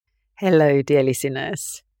Hello, dear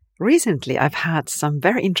listeners. Recently, I've had some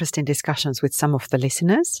very interesting discussions with some of the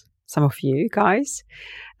listeners, some of you guys,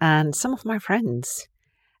 and some of my friends,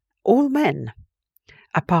 all men,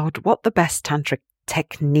 about what the best tantric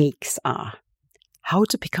techniques are, how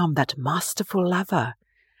to become that masterful lover,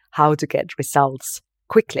 how to get results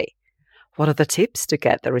quickly. What are the tips to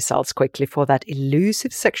get the results quickly for that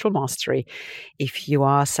elusive sexual mastery if you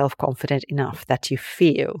are self-confident enough that you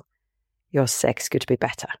feel your sex could be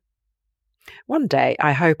better? One day,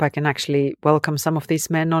 I hope I can actually welcome some of these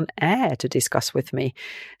men on air to discuss with me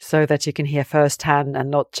so that you can hear firsthand and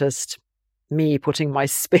not just me putting my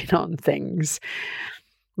spin on things.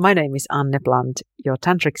 My name is Anne Blunt, your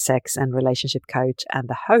tantric sex and relationship coach and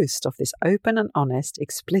the host of this open and honest,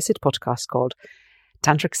 explicit podcast called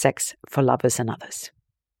Tantric Sex for Lovers and Others.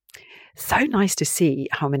 So nice to see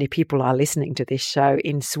how many people are listening to this show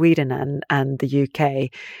in Sweden and the UK.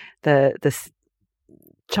 The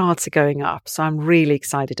charts are going up, so I'm really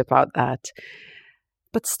excited about that.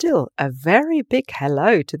 But still, a very big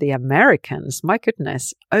hello to the Americans. My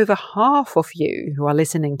goodness, over half of you who are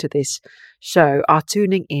listening to this show are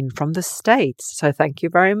tuning in from the States, so thank you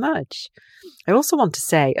very much. I also want to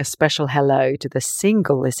say a special hello to the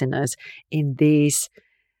single listeners in these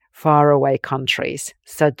faraway countries,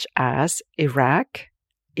 such as Iraq,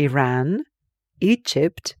 Iran,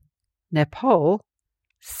 Egypt, Nepal,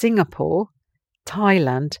 Singapore,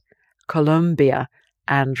 Thailand, Colombia,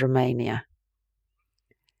 and Romania.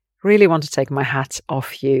 Really want to take my hat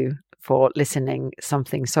off you for listening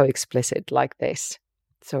something so explicit like this.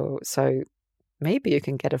 So maybe you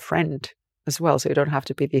can get a friend as well, so you don't have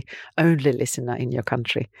to be the only listener in your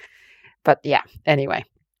country. But yeah, anyway,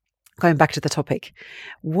 going back to the topic.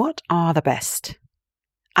 What are the best,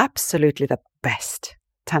 absolutely the best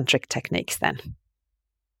tantric techniques then?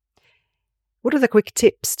 What are the quick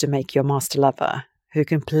tips to make your master lover who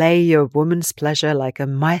can play your woman's pleasure like a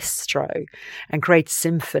maestro and create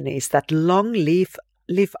symphonies that long live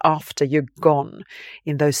after you're gone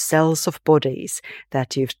in those cells of bodies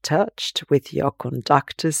that you've touched with your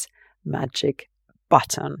conductor's magic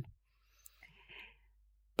button?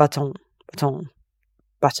 Button.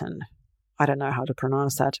 I don't know how to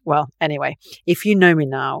pronounce that. Well, anyway, if you know me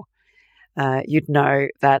now, you'd know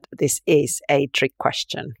that this is a trick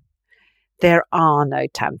question. There are no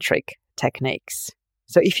tantric techniques.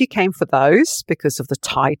 So if you came for those because of the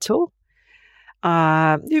title,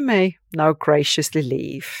 you may now graciously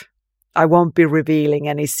leave. I won't be revealing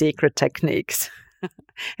any secret techniques.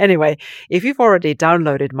 Anyway, if you've already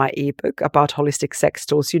downloaded my ebook about holistic sex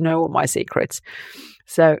tools, you know all my secrets.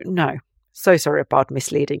 So no, so sorry about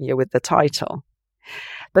misleading you with the title.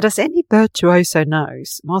 But as any virtuoso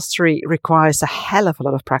knows, mastery requires a hell of a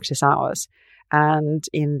lot of practice hours. And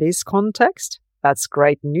in this context, that's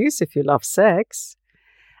great news if you love sex.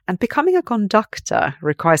 And becoming a conductor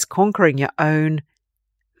requires conquering your own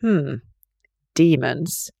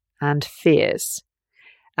demons and fears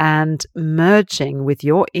and merging with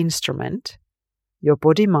your instrument, your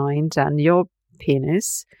body, mind, and your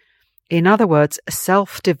penis. In other words,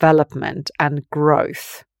 self-development and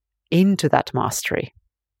growth into that mastery.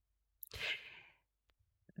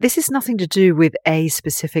 This is nothing to do with a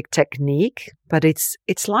specific technique, but it's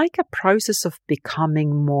like a process of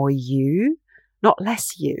becoming more you, not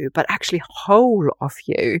less you, but actually whole of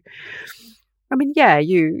you. I mean, yeah,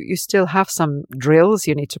 you still have some drills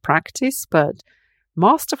you need to practice, but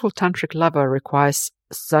masterful tantric lover requires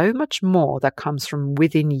so much more that comes from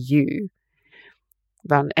within you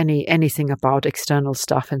than anything about external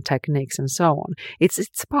stuff and techniques and so on. It's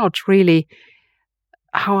about really,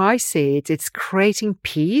 how I see it, it's creating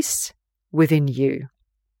peace within you,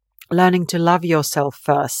 learning to love yourself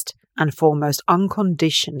first and foremost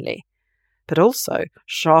unconditionally, but also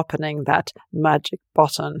sharpening that magic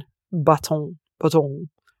button.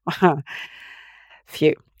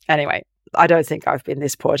 Phew. Anyway, I don't think I've been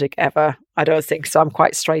this poetic ever. I don't think so. I'm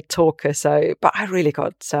quite straight talker. But I really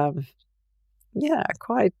got,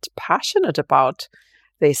 quite passionate about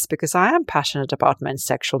this because I am passionate about men's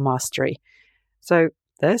sexual mastery. So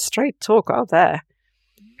there's straight talk out there.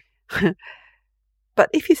 But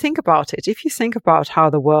if you think about it, if you think about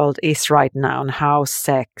how the world is right now and how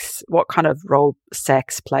sex, what kind of role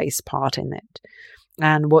sex plays part in it,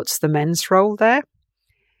 and what's the men's role there,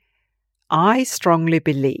 I strongly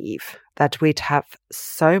believe that we'd have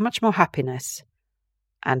so much more happiness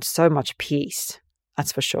and so much peace,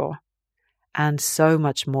 that's for sure, and so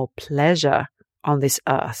much more pleasure on this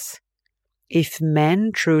earth if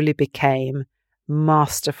men truly became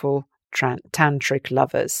masterful tantric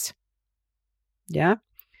lovers. Yeah?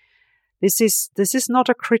 This is not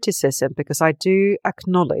a criticism, because I do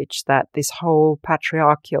acknowledge that this whole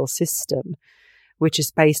patriarchal system, which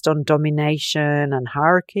is based on domination and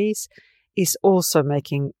hierarchies, is also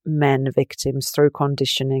making men victims through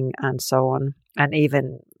conditioning and so on, and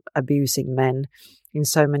even abusing men in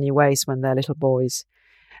so many ways when they're little boys,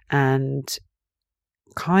 and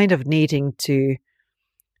kind of needing to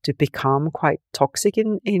become quite toxic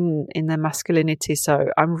in their masculinity.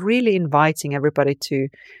 So I'm really inviting everybody to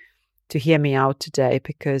hear me out today,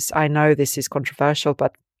 because I know this is controversial,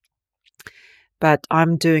 but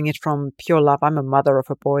I'm doing it from pure love. I'm a mother of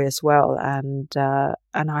a boy as well, and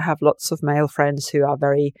I have lots of male friends who are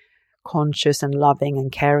very conscious and loving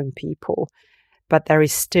and caring people. But there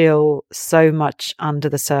is still so much under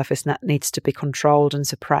the surface that needs to be controlled and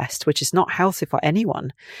suppressed, which is not healthy for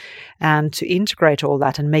anyone. And to integrate all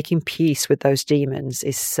that and making peace with those demons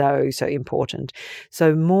is so, so important.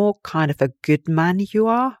 So more kind of a good man you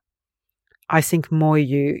are, I think more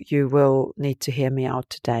you will need to hear me out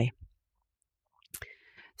today.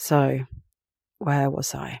 So, where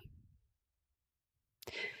was I?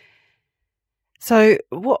 So,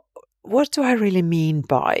 what do I really mean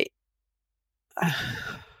by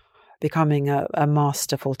becoming a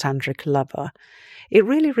masterful tantric lover? It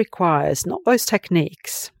really requires not those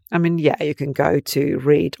techniques. I mean, yeah, you can go to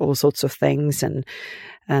read all sorts of things and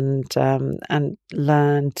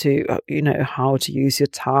learn to, how to use your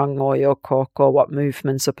tongue or your cock or what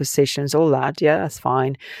movements or positions, all that. Yeah, that's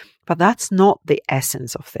fine. But that's not the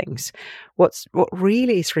essence of things. What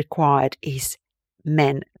really is required is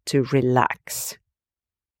men to relax.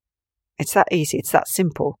 It's that easy. It's that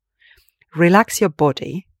simple. Relax your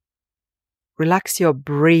body, relax your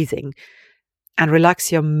breathing, and relax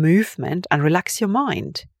your movement, and relax your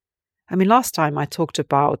mind. I mean, last time I talked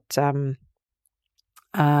about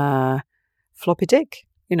floppy dick.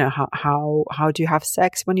 How do you have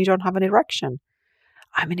sex when you don't have an erection?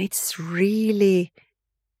 I mean, it's really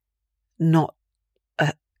not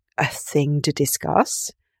a thing to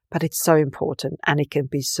discuss, but it's so important, and it can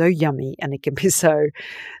be so yummy, and it can be so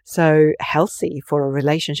healthy for a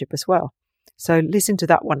relationship as well. So listen to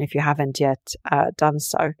that one if you haven't yet done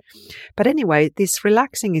so. But anyway, this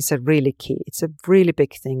relaxing is a really key. It's a really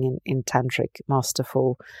big thing in tantric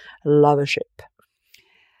masterful lovership.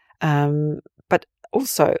 But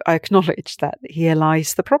also, I acknowledge that here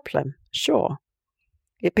lies the problem. Sure.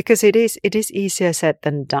 Because it is easier said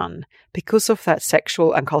than done, because of that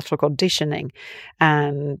sexual and cultural conditioning,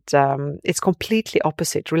 and it's completely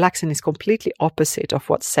opposite. Relaxing is completely opposite of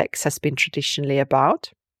what sex has been traditionally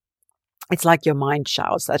about. It's like your mind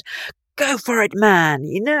shouts that, "Go for it, man!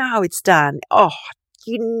 You know how it's done. Oh,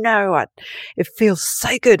 you know it. It feels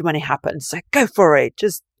so good when it happens. So go for it.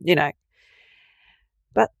 Just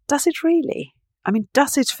But does it really? I mean,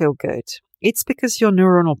 does it feel good? It's because your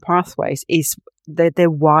neuronal pathways they're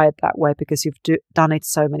wired that way, because you've done it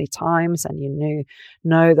so many times, and you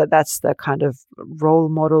know that that's the kind of role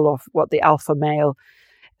model of what the alpha male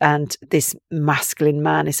and this masculine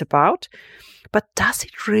man is about. But does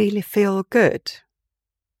it really feel good?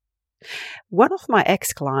 One of my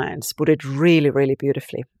ex-clients put it really, really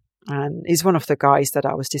beautifully. And he's one of the guys that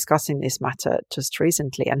I was discussing this matter just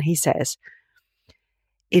recently. And he says,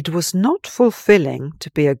 "It was not fulfilling to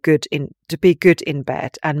be good in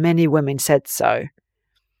bed, and many women said so.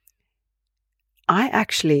 I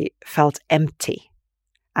actually felt empty,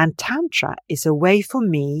 and Tantra is a way for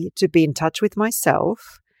me to be in touch with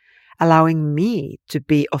myself, allowing me to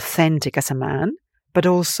be authentic as a man, but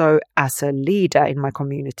also as a leader in my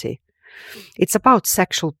community. It's about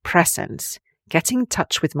sexual presence, getting in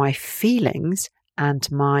touch with my feelings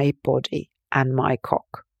and my body and my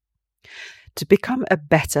cock. To become a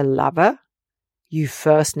better lover, you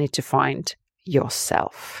first need to find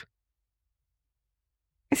yourself."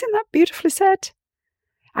 Isn't that beautifully said?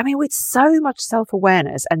 I mean, with so much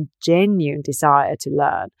self-awareness and genuine desire to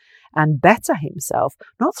learn and better himself,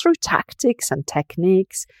 not through tactics and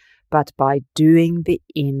techniques, but by doing the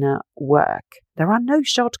inner work. There are no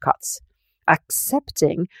shortcuts.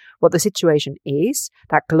 Accepting what the situation is,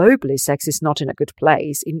 that globally sex is not in a good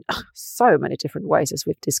place in so many different ways, as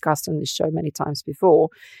we've discussed on this show many times before,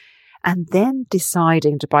 and then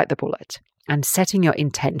deciding to bite the bullet and setting your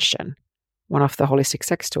intention, one of the holistic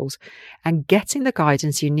sex tools, and getting the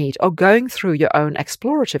guidance you need, or going through your own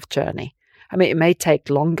explorative journey. I mean, it may take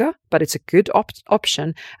longer, but it's a good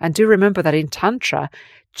option. And do remember that in Tantra,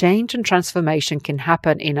 change and transformation can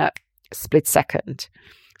happen in a split second.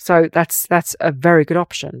 So that's a very good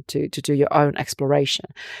option to do your own exploration.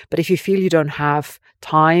 But if you feel you don't have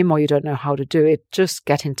time or you don't know how to do it, just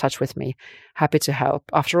get in touch with me. Happy to help.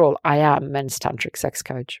 After all, I am men's tantric sex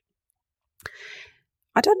coach.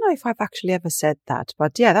 I don't know if I've actually ever said that,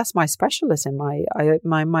 but yeah, that's my specialism.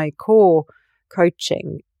 My core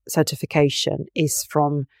coaching certification is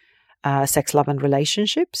from sex, love, and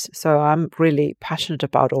relationships. So I'm really passionate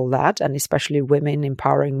about all that, and especially women,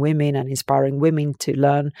 empowering women and inspiring women to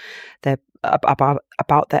learn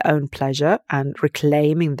about their own pleasure and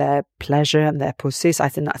reclaiming their pleasure and their pussies. I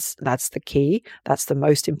think that's the key. That's the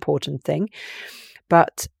most important thing.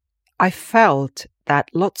 But I felt that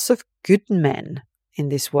lots of good men in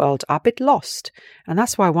this world are a bit lost. And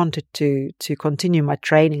that's why I wanted to continue my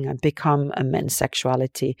training and become a men's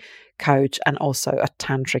sexuality coach and also a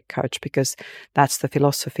tantric coach, because that's the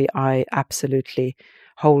philosophy I absolutely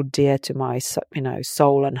hold dear to my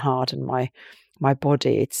soul and heart and my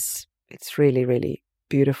body. It's really, really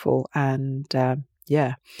beautiful. And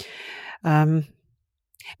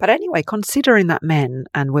but anyway, considering that men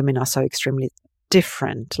and women are so extremely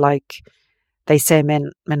different, like they say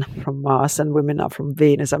men are from Mars and women are from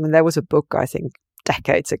Venus. I mean, there was a book, I think,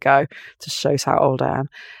 decades ago, just shows how old I am.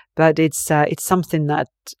 But it's something that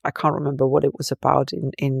I can't remember what it was about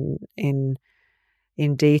in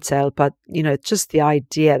detail. But just the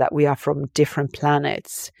idea that we are from different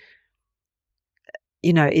planets,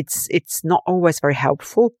 it's not always very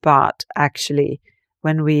helpful. But actually,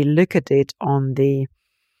 when we look at it on the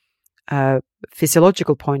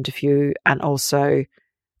physiological point of view and also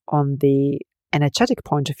on the energetic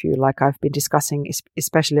point of view, like I've been discussing,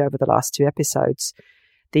 especially over the last 2 episodes,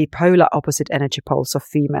 the polar opposite energy poles of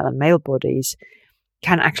female and male bodies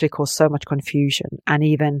can actually cause so much confusion and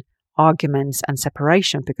even arguments and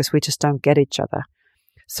separation because we just don't get each other.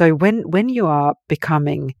 So when you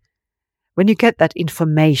get that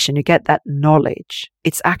information, you get that knowledge,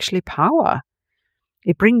 it's actually power.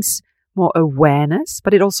 It brings more awareness,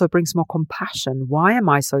 but it also brings more compassion. Why am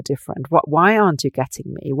I so different? Why aren't you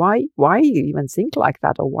getting me? Why do you even think like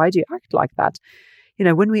that? Or why do you act like that?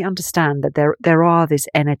 When we understand that there are these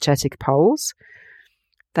energetic poles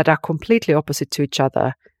that are completely opposite to each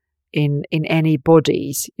other in any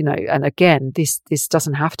bodies, and again, this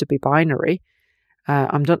doesn't have to be binary.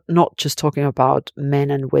 I'm not just talking about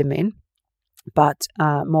men and women, but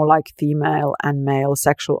more like female and male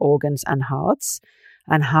sexual organs and hearts,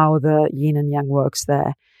 and how the yin and yang works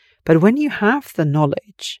there. But when you have the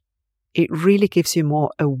knowledge, it really gives you more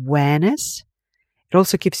awareness. It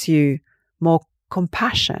also gives you more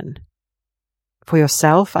compassion for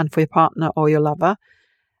yourself and for your partner or your lover.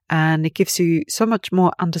 And it gives you so much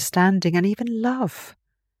more understanding and even love.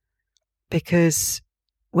 Because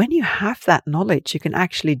when you have that knowledge, you can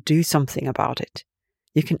actually do something about it.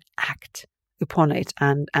 You can act upon it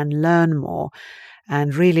and learn more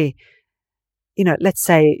and really, let's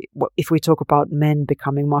say if we talk about men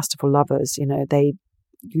becoming masterful lovers, you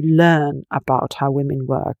learn about how women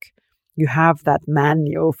work. You have that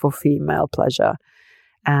manual for female pleasure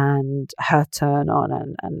and her turn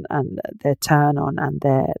on and their turn on and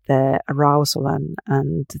their arousal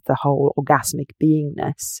and the whole orgasmic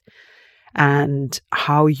beingness, and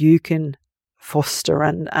how you can foster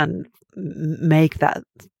and make that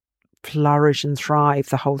flourish and thrive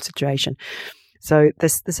the whole situation. So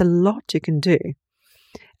there's a lot you can do.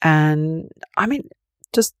 And I mean,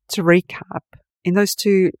 just to recap, in those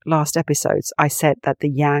 2 last episodes, I said that the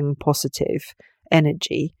yang positive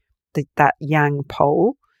energy, that yang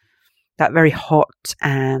pole, that very hot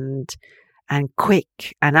and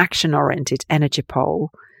quick and action-oriented energy pole,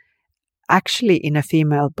 actually in a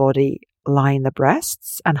female body lie in the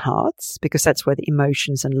breasts and hearts, because that's where the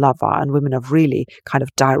emotions and love are, and women are really kind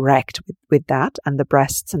of direct with that, and the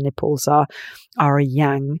breasts and nipples are a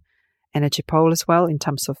yang energy pole as well in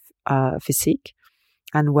terms of physique,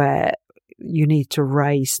 and where you need to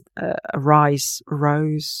grow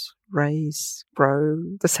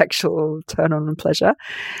the sexual turn on and pleasure.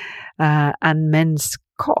 And men's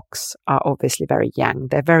cocks are obviously very yang.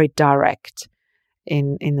 They're very direct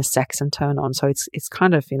in the sex and turn on. So it's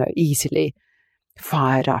kind of, easily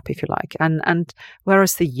fired up, if you like. And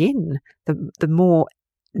whereas the yin, the more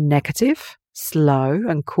negative, slow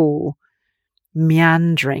and cool,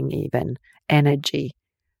 meandering even energy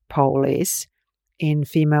pole is, in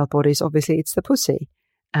female bodies, obviously it's the pussy.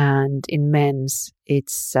 And in men's,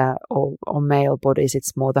 it's or male bodies,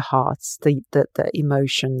 it's more the hearts, the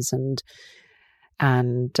emotions and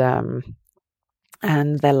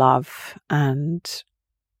their love, and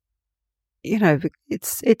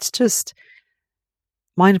it's just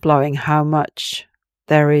mind blowing how much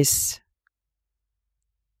there is,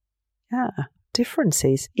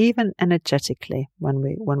 differences, even energetically, when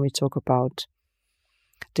we talk about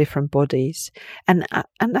different bodies. And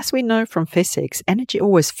as we know from physics, energy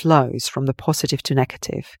always flows from the positive to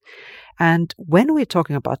negative. And when we're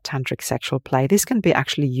talking about tantric sexual play, this can be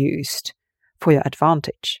actually used for your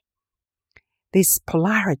advantage. This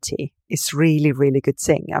polarity is really, really good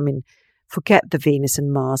thing. I mean, forget the Venus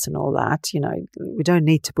and Mars and all that. We don't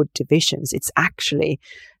need to put divisions. It's actually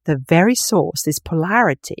the very source, this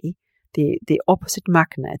polarity, the opposite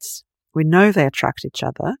magnets. We know they attract each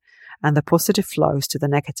other, and the positive flows to the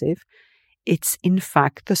negative. It's in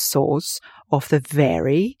fact the source of the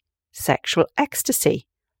very sexual ecstasy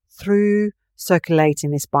through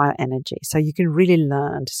circulating this bioenergy. So you can really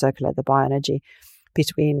learn to circulate the bioenergy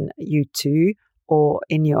between you two or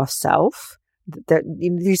in yourself.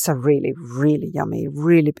 These are really, really yummy,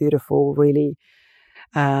 really beautiful, really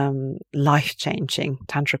life-changing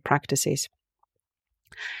tantric practices.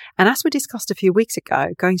 And as we discussed a few weeks ago,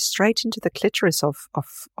 going straight into the clitoris of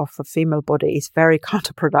a female body is very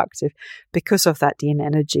counterproductive because of that yin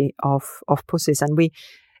energy of pussies. And we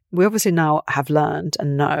obviously now have learned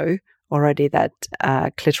and know already that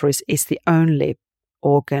clitoris is the only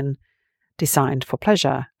organ designed for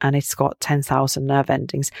pleasure, and it's got 10,000 nerve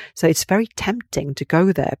endings. So it's very tempting to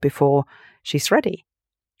go there before she's ready,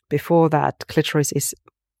 before that clitoris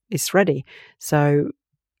is ready. So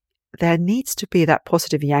there needs to be that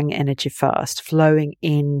positive yang energy first, flowing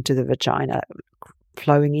into the vagina,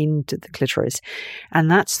 flowing into the clitoris. And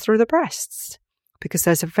that's through the breasts. Because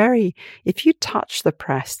if you touch the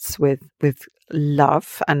breasts with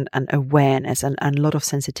love and awareness and a lot of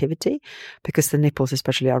sensitivity, because the nipples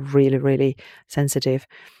especially are really, really sensitive,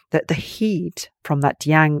 that the heat from that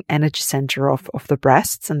yang energy center of the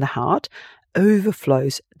breasts and the heart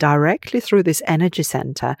overflows directly through this energy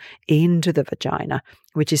center into the vagina,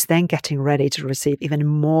 which is then getting ready to receive even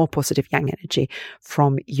more positive yang energy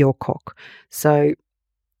from your cock. So,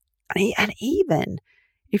 and even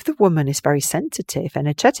if the woman is very sensitive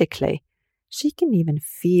energetically, she can even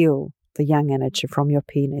feel the yang energy from your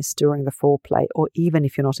penis during the foreplay, or even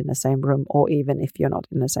if you're not in the same room, or even if you're not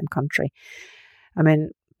in the same country. I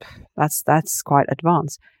mean, that's quite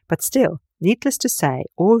advanced. But still, needless to say,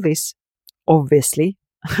 all this obviously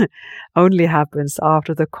only happens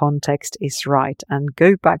after the context is right. And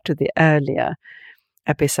go back to the earlier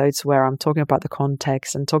episodes where I'm talking about the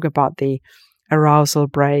context and talking about the arousal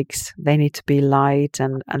brakes. They need to be light,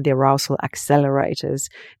 and the arousal accelerators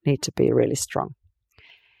need to be really strong.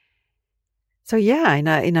 So yeah,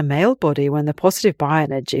 in a male body, when the positive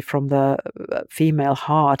bioenergy from the female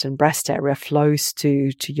heart and breast area flows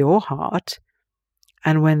to your heart,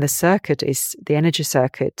 and when the energy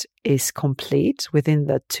circuit is complete within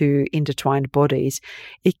the two intertwined bodies,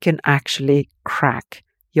 it can actually crack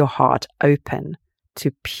your heart open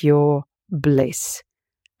to pure bliss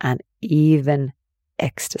and even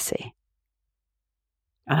ecstasy.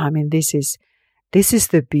 And I mean, this is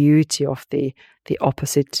the beauty of the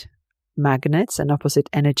opposite magnets and opposite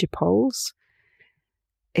energy poles.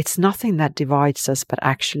 It's nothing that divides us, but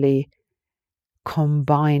actually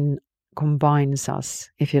combines us,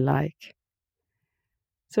 if you like.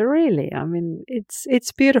 So really, I mean,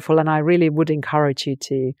 it's beautiful, and I really would encourage you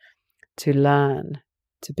to learn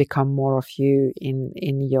to become more of you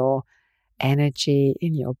in your energy,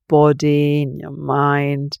 in your body, in your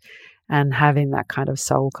mind, and having that kind of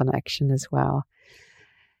soul connection as well.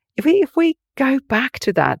 If we go back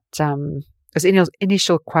to that, as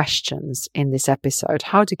initial questions in this episode,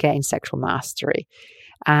 how to gain sexual mastery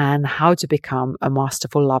and how to become a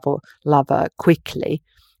masterful lover quickly,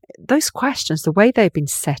 those questions, the way they've been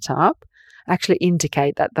set up, actually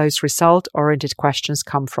indicate that those result-oriented questions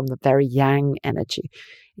come from the very yang energy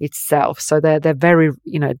itself. So they're very,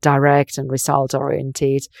 direct and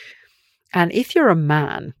result-oriented. And if you're a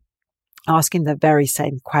man asking the very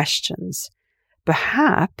same questions,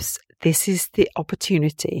 perhaps this is the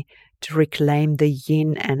opportunity to reclaim the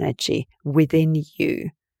yin energy within you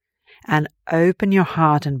and open your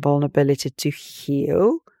heart and vulnerability to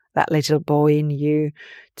heal that little boy in you,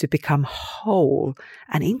 to become whole,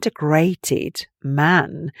 an integrated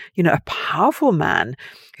man, a powerful man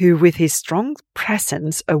who with his strong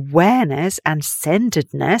presence, awareness and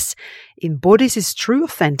centeredness embodies his true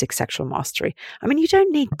authentic sexual mastery. I mean, you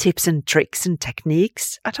don't need tips and tricks and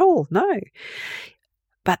techniques at all, no.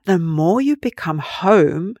 But the more you become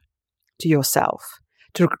home to yourself,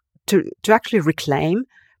 to actually reclaim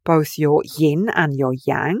both your yin and your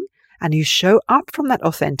yang, and you show up from that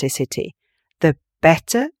authenticity, the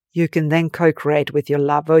better you can then co-create with your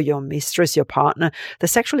lover, your mistress, your partner, the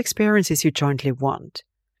sexual experiences you jointly want.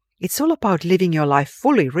 It's all about living your life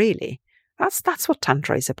fully, really. That's what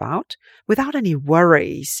Tantra is about, without any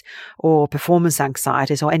worries or performance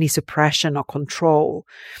anxieties or any suppression or control,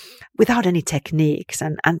 without any techniques,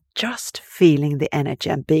 and just feeling the energy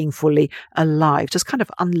and being fully alive, just kind of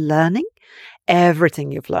unlearning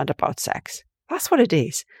everything you've learned about sex. That's what it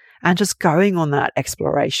is. And just going on that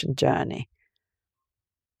exploration journey.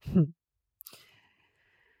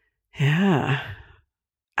 Yeah.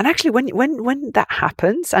 And actually, when that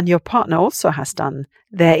happens and your partner also has done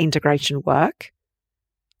their integration work,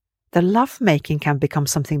 the lovemaking can become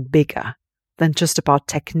something bigger than just about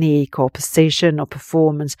technique or position or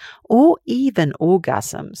performance or even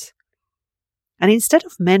orgasms. And instead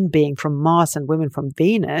of men being from Mars and women from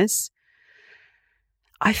Venus,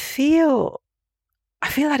 I feel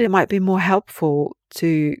that it might be more helpful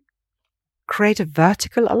to create a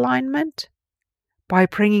vertical alignment by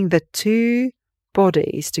bringing the two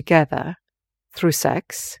bodies together through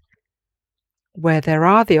sex, where there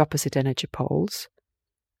are the opposite energy poles,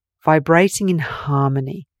 vibrating in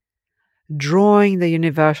harmony, drawing the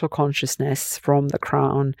universal consciousness from the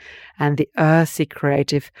crown and the earthy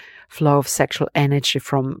creative flow of sexual energy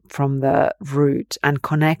from the root, and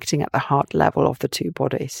connecting at the heart level of the two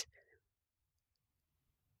bodies.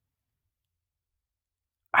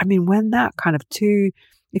 I mean, when that kind of two,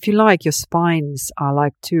 if you like, your spines are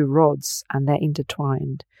like two rods and they're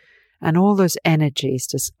intertwined, and all those energies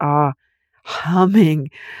just are humming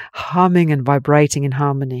and vibrating in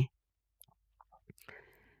harmony.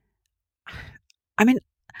 I mean,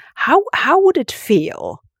 how would it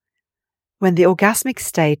feel when the orgasmic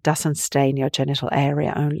state doesn't stay in your genital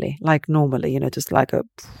area only, like normally, just like a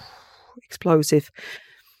explosive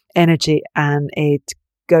energy, and it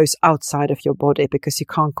goes outside of your body because you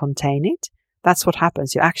can't contain it? That's what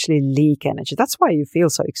happens. You actually leak energy. That's why you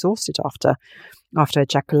feel so exhausted after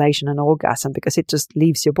ejaculation and orgasm, because it just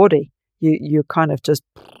leaves your body. You're kind of just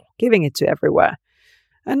giving it to everywhere.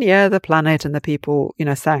 And yeah, the planet and the people,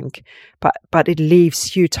 thank, but it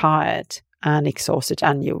leaves you tired and exhausted,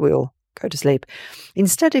 and you will go to sleep.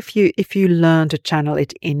 Instead, if you learn to channel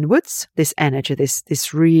it inwards, this energy,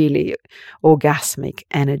 this really orgasmic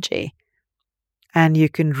energy, and you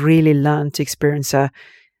can really learn to experience a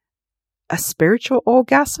spiritual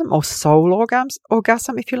orgasm or soul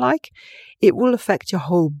orgasm, if you like, it will affect your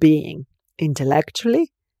whole being,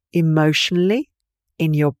 intellectually, emotionally,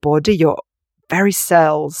 in your body, your very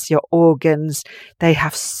cells, your organs. They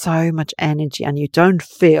have so much energy, and you don't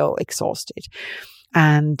feel exhausted,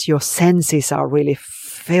 and your senses are really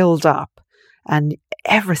filled up, and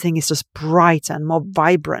everything is just brighter and more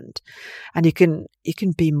vibrant, and you can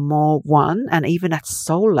be more one. And even at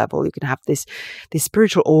soul level, you can have this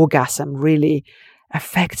spiritual orgasm really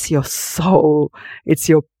affects your soul. It's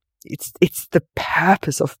the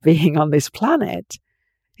purpose of being on this planet.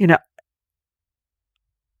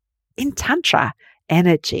 In Tantra,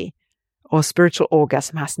 energy or spiritual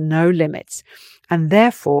orgasm has no limits, and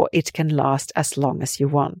therefore it can last as long as you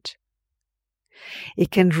want. It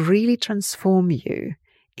can really transform you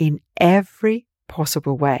in every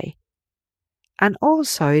possible way. And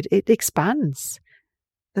also it expands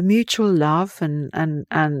the mutual love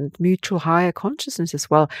and mutual higher consciousness as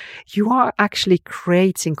well. You are actually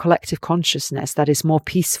creating collective consciousness that is more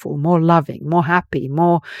peaceful, more loving, more happy,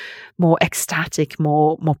 more ecstatic,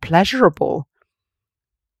 more pleasurable.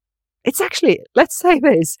 It's actually, let's say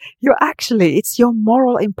this, it's your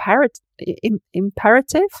moral imperative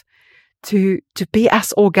to be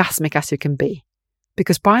as orgasmic as you can be.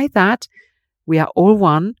 Because by that, we are all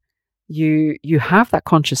one. You have that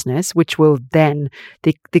consciousness, which will then,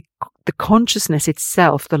 the consciousness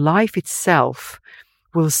itself, the life itself,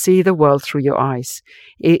 will see the world through your eyes.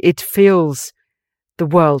 It feels the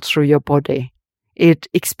world through your body. It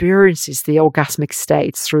experiences the orgasmic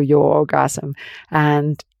states through your orgasm.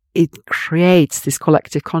 And it creates this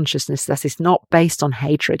collective consciousness that is not based on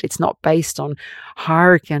hatred. It's not based on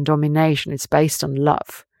hierarchy and domination. It's based on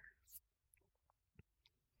love.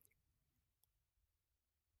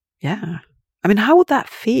 Yeah. I mean, how would that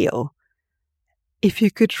feel if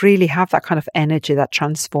you could really have that kind of energy that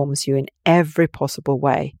transforms you in every possible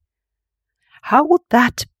way? How would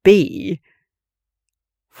that be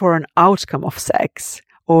for an outcome of sex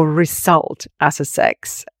or result as a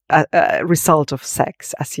sex? Result of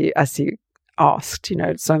sex, as you asked,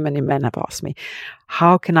 so many men have asked me,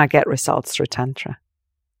 how can I get results through Tantra?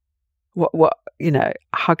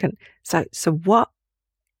 How can, so what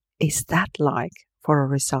is that like for a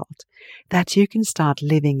result? That you can start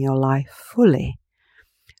living your life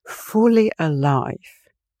fully alive.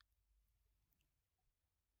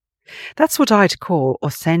 That's what I'd call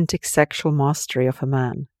authentic sexual mastery of a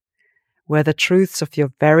man, where the truths of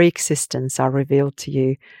your very existence are revealed to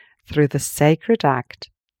you through the sacred act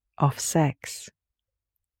of sex.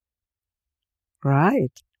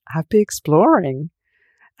 Right. Happy exploring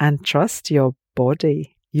and trust your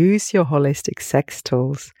body. Use your holistic sex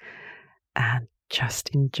tools and just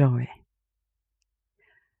enjoy.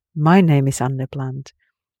 My name is Anne Bland,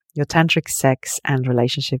 your Tantric sex and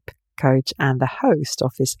relationship coach and the host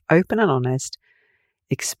of this open and honest,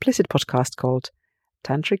 explicit podcast called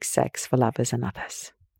Tantric Sex for Lovers and Others.